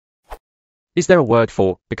Is there a word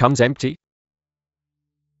for becomes empty?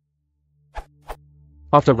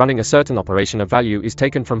 After running a certain operation, a value is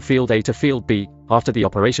taken from field A to field B, after the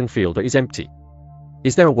operation field A is empty.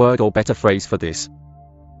 Is there a word or better phrase for this?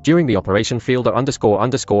 During the operation field A underscore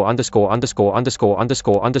underscore underscore underscore underscore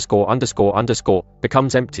underscore underscore underscore underscore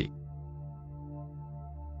becomes empty.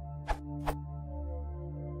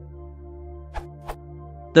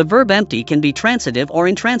 The verb empty can be transitive or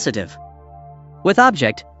intransitive. With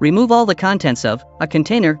object, remove all the contents of a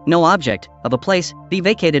container, no object, of a place, be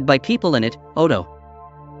vacated by people in it, odo.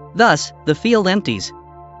 Thus, the field empties.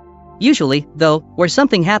 Usually, though, where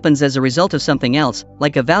something happens as a result of something else,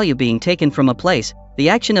 like a value being taken from a place, the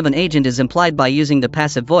action of an agent is implied by using the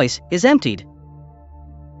passive voice, is emptied.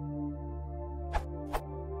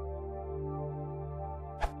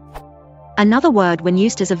 Another word when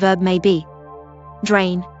used as a verb may be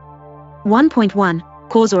drain. 1.1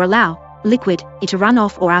 Cause or allow, liquid, it to run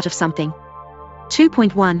off or out of something.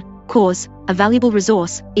 2.1 Cause, a valuable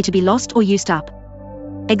resource, it to be lost or used up.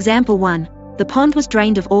 Example 1. The pond was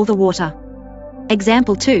drained of all the water.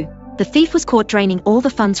 Example 2. The thief was caught draining all the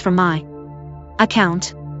funds from my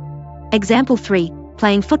account. Example 3.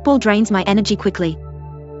 Playing football drains my energy quickly.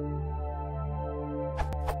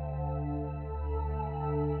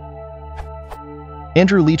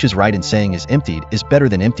 Andrew Leach is right in saying is emptied is better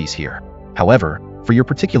than empties here. However, for your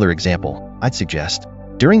particular example, I'd suggest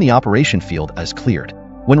during the operation field as cleared.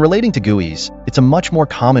 When relating to GUIs, it's a much more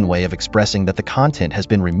common way of expressing that the content has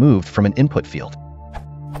been removed from an input field.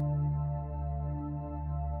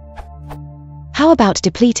 How about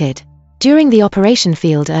depleted? During the operation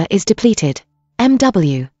field A is depleted.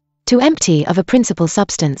 MW. To empty of a principal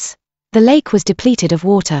substance. The lake was depleted of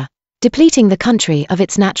water, depleting the country of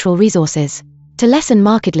its natural resources. To lessen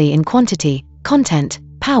markedly in quantity, content,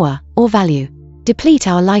 power, or value. Deplete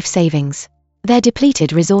our life savings. Their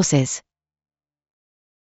depleted resources.